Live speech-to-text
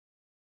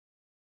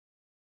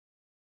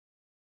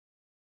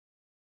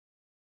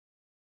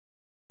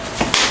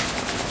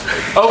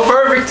Oh,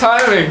 perfect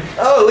timing!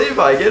 Oh,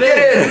 Levi, get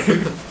in!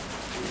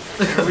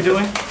 What are we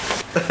doing?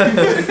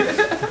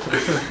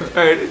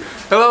 Alright,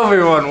 hello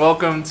everyone,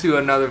 welcome to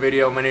another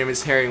video. My name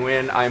is Harry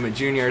Nguyen. I'm a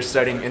junior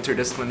studying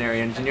interdisciplinary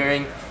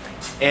engineering.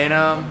 And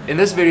in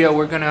this video,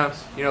 we're gonna,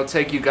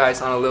 take you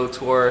guys on a little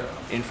tour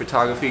in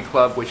Photography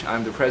Club, which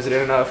I'm the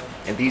president of,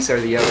 and these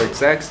are the other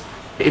execs.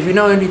 If you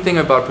know anything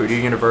about Purdue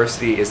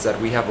University, is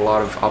that we have a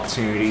lot of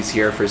opportunities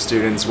here for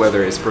students,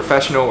 whether it's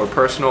professional or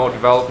personal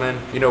development.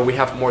 We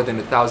have more than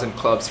 1,000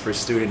 clubs per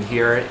student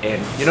here,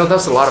 and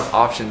that's a lot of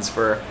options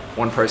for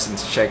one person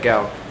to check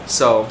out.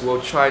 So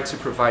we'll try to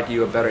provide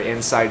you a better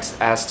insight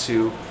as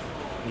to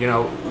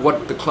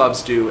what the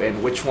clubs do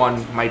and which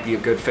one might be a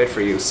good fit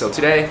for you. So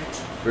today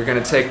we're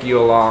going to take you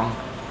along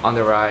on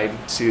the ride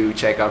to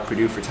check out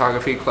Purdue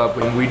Photography Club.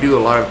 And we do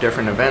a lot of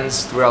different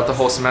events throughout the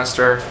whole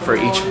semester. For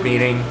each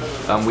meeting,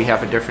 we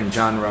have a different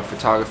genre of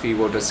photography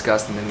we'll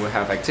discuss, and then we'll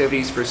have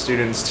activities for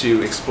students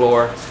to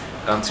explore.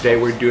 Today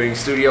we're doing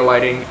studio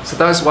lighting, so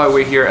that's why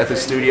we're here at the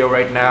studio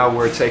right now.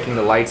 We're taking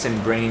the lights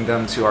and bringing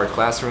them to our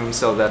classroom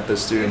so that the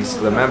students,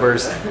 the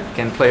members,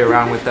 can play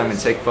around with them and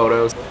take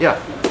photos.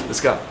 Yeah,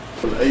 let's go.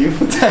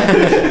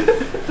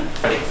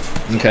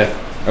 Okay,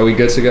 are we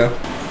good to go?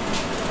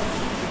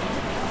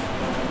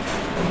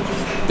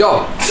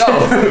 Go,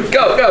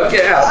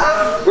 get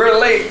out. We're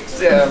late,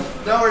 Sam.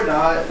 No, we're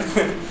not.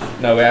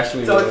 No, we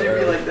actually Don't do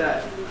me like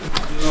that.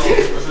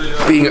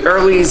 Being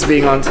early is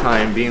being on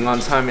time. Being on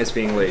time is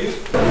being late.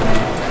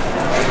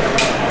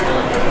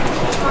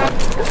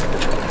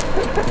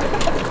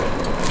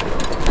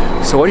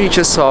 So what you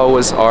just saw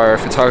was our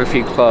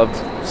photography club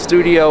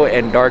studio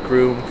and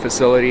darkroom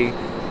facility.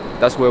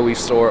 That's where we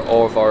store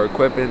all of our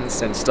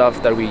equipments and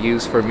stuff that we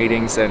use for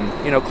meetings and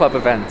club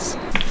events.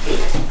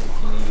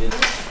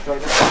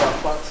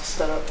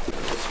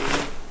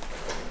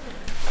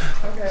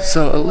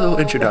 So a little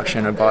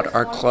introduction about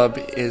our club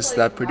is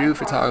that Purdue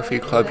Photography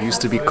Club used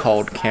to be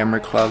called Camera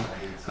Club.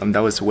 That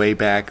was way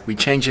back. We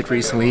changed it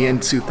recently in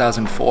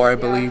 2004, I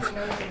believe.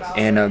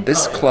 And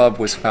this club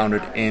was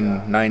founded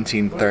in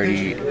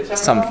 1930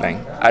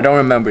 something. I don't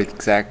remember the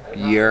exact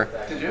year,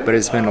 but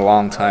it's been a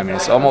long time. And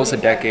it's almost a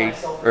decade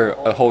or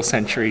a whole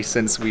century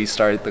since we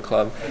started the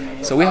club.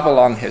 So we have a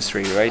long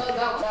history, right?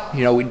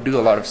 We do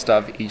a lot of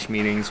stuff each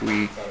meetings.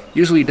 We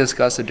usually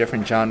discuss a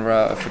different genre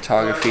of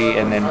photography,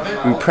 and then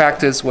we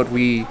practice what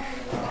we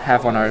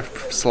have on our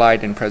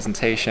slide and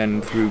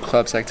presentation through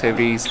clubs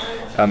activities,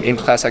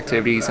 in-class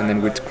activities, and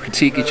then we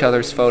critique each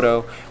other's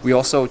photo. We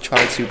also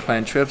try to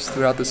plan trips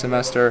throughout the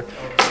semester.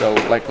 So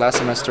like last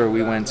semester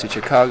we went to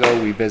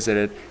Chicago. We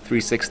visited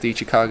 360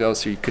 Chicago,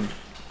 so you could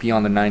be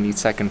on the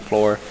 92nd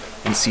floor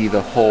and see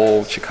the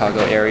whole Chicago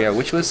area,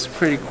 which was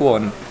pretty cool.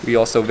 And we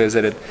also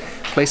visited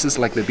places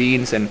like the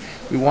Beans, and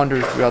we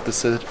wandered throughout the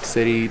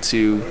city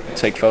to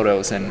take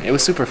photos, and it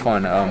was super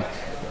fun.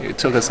 It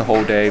took us a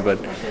whole day, but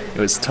it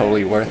was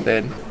totally worth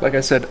it. Like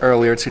I said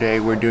earlier today,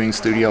 we're doing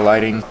studio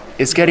lighting.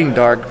 It's getting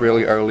dark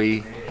really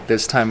early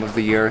this time of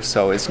the year,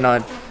 so it's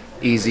not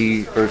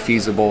easy or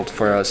feasible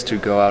for us to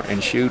go out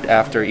and shoot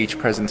after each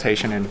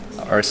presentation and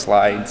our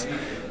slides.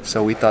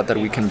 So we thought that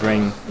we can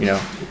bring,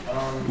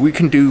 we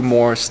can do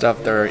more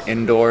stuff that are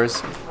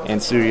indoors,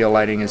 and studio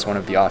lighting is one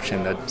of the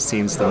options that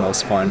seems the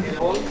most fun.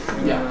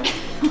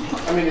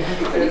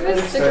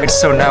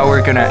 So now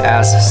we're gonna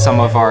ask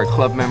some of our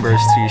club members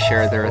to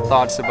share their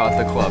thoughts about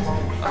the club.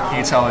 Can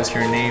you tell us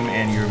your name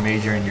and your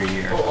major and your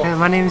year?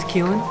 My name is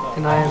Keelan,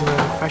 and I am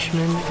a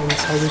freshman in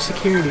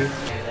cybersecurity.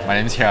 My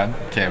name is Hyun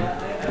Kim.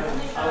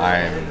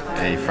 I'm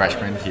a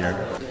freshman here,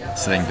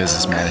 studying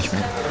business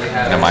management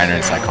and a minor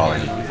in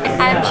psychology.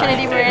 I'm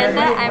Trinity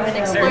Miranda. I'm in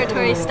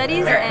exploratory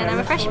studies and I'm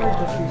a freshman.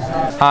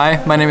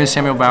 Hi, my name is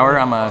Samuel Bauer.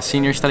 I'm a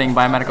senior studying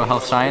biomedical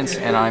health science,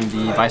 and I'm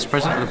the vice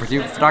president of the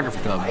Purdue Photography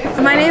Club.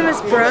 My name is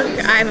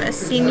Brooke. I'm a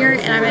senior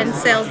and I'm in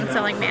sales and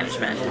selling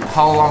management.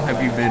 How long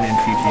have you been in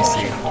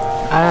PPC?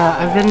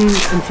 I've been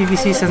in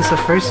PVC since the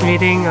first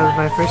meeting of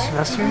my first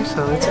semester,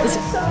 so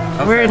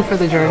we're in for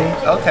the journey.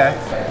 Okay.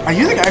 Are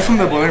you the guy from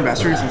the Blow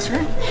Ambassadors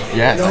Instagram?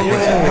 Yes.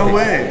 No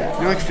way.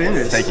 You're like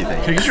famous. Thank you.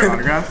 Can I get your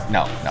autograph?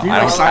 No.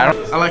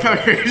 I like how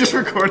you just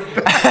recorded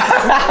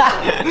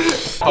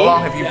that. How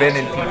long have you been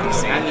in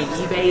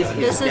PPC?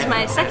 This is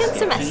my second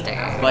semester.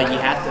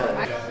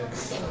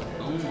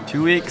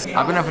 2 weeks.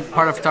 I've been a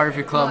part of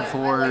Photography Club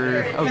for,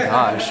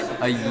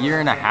 a year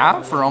and a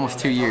half or almost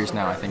 2 years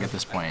now, I think, at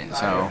this point.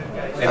 So,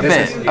 a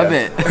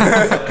bit.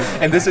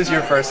 And this is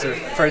your first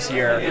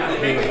year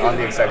being on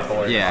the exec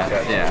board. Yeah.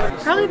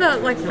 Probably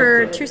about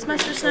for 2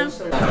 semesters now.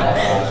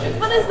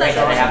 What is that?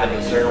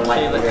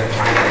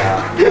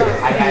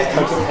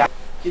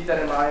 Keep that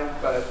in mind,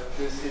 but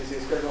this is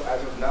his schedule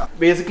as of now.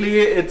 Basically,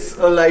 it's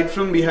a light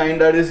from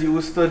behind that is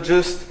used to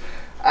just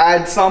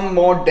add some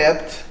more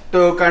depth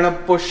to kind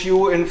of push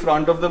you in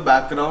front of the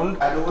background.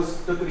 Shadows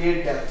to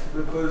create depth,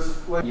 because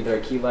either a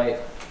key light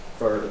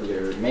for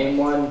your main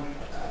one.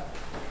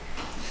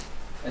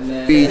 And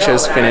then we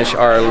just finished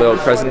our little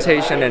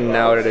presentation, and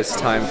now it is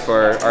time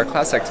for our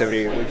class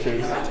activity, which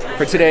is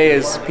for today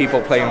is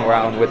people playing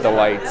around with the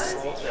lights.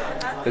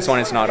 This one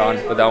is not on,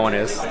 but that one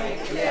is.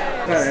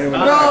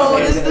 Bro,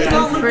 this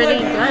is pretty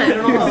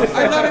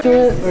good. Do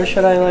it, or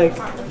should I like?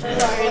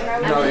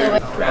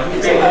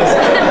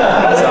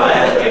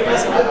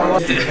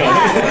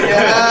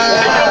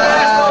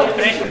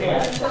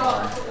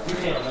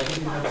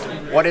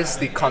 What is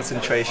the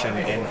concentration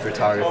in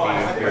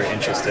photography you're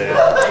interested in?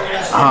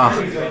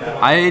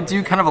 I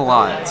do kind of a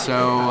lot.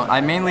 So I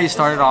mainly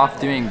started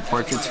off doing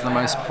portraits for the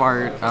most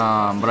part,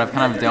 but I've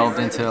kind of delved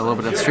into a little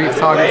bit of street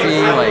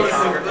photography, like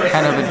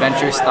kind of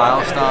adventure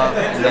style stuff,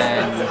 and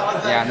then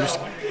yeah, I'm just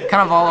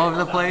kind of all over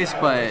the place.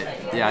 But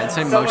yeah, I'd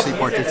say mostly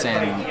portraits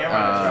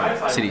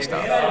and city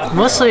stuff.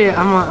 Mostly,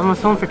 I'm a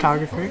film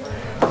photographer.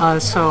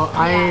 So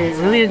I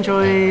really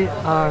enjoy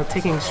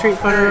taking street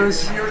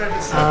photos,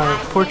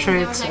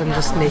 portraits, and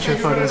just nature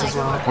photos as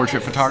well.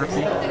 Portrait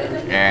photography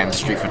and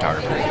street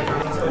photography.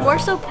 More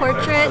so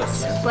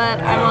portraits, but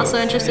I'm also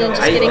interested in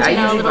just getting to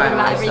know a little bit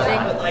about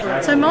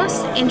everything. So I'm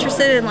most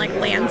interested in like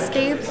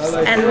landscapes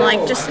and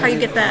like just how you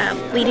get the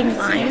leading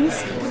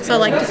lines. So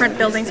like different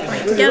buildings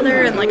coming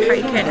together and like how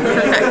you can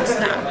perfect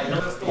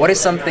that. What is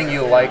something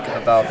you like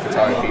about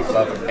Photography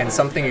Club and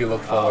something you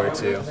look forward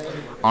to?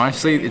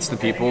 Honestly, it's the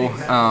people.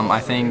 I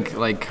think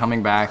like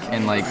coming back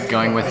and like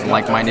going with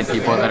like-minded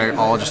people that are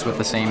all just with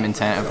the same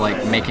intent of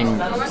like making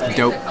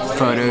dope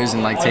photos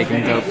and like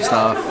taking dope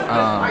stuff.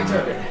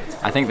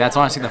 I think that's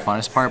honestly the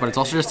funnest part, but it's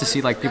also just to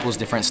see like people's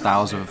different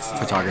styles of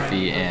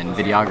photography and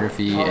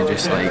videography and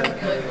just like,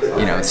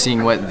 you know,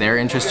 seeing what their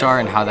interests are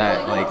and how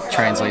that like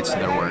translates to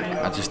their work.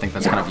 I just think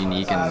that's kind of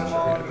unique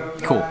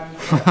and cool.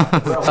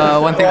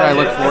 One thing that I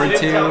look forward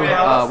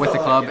to with the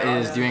club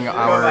is doing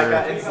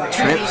our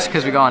trips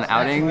because we go on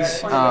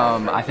outings.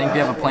 I think we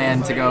have a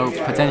plan to go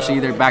potentially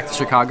either back to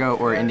Chicago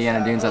or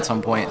Indiana Dunes at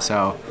some point,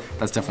 so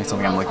that's definitely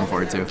something I'm looking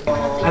forward to.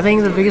 I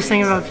think the biggest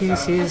thing about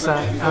PVC is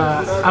that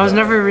I was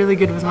never really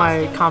good with my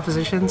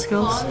composition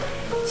skills.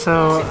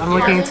 So I'm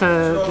looking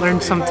to learn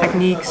some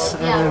techniques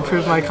and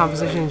improve my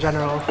composition in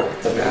general.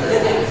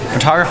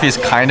 Photography is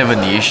kind of a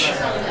niche,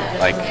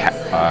 like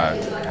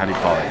how do you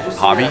call it,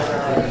 hobby.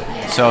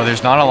 So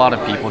there's not a lot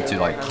of people to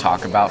like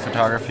talk about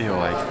photography or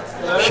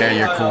like share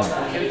your cool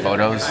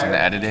photos and the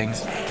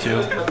editings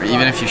too. Or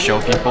even if you show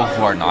people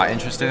who are not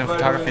interested in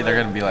photography, they're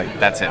gonna be like,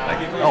 that's it.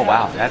 Like, oh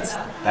wow,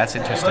 that's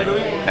interesting.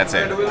 That's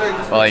it.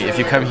 But like if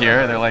you come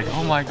here, they're like,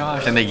 oh my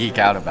gosh, and they geek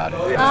out about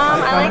it.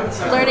 I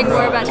like learning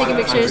more about taking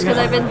pictures because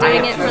I've been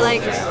doing it for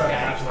like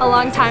a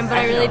long time, but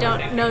I really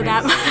don't know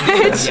that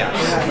much.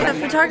 At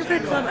Photography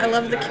Club, I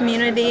love the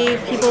community.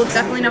 People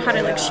definitely know how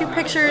to like shoot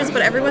pictures,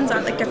 but everyone's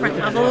at like different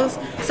levels.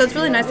 So it's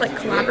really nice like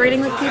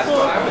collaborating with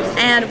people.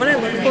 And what I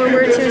look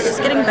forward to is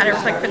just getting better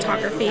with like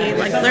photography,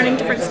 like learning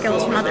different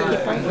skills from other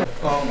people.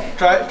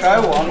 Try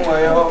one while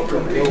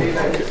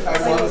you're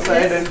at one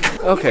side and...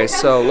 Okay,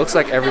 so looks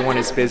like everyone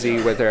is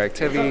busy with their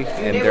activity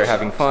and they're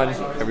having fun.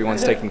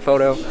 Everyone's taking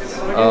photo.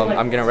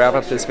 I'm gonna wrap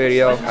up this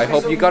video. I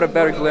hope you got a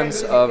better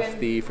glimpse of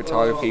the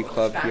photography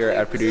club here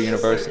at Purdue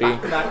University.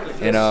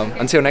 And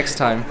until next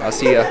time, I'll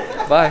see ya.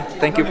 Bye.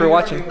 Thank you for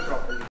watching.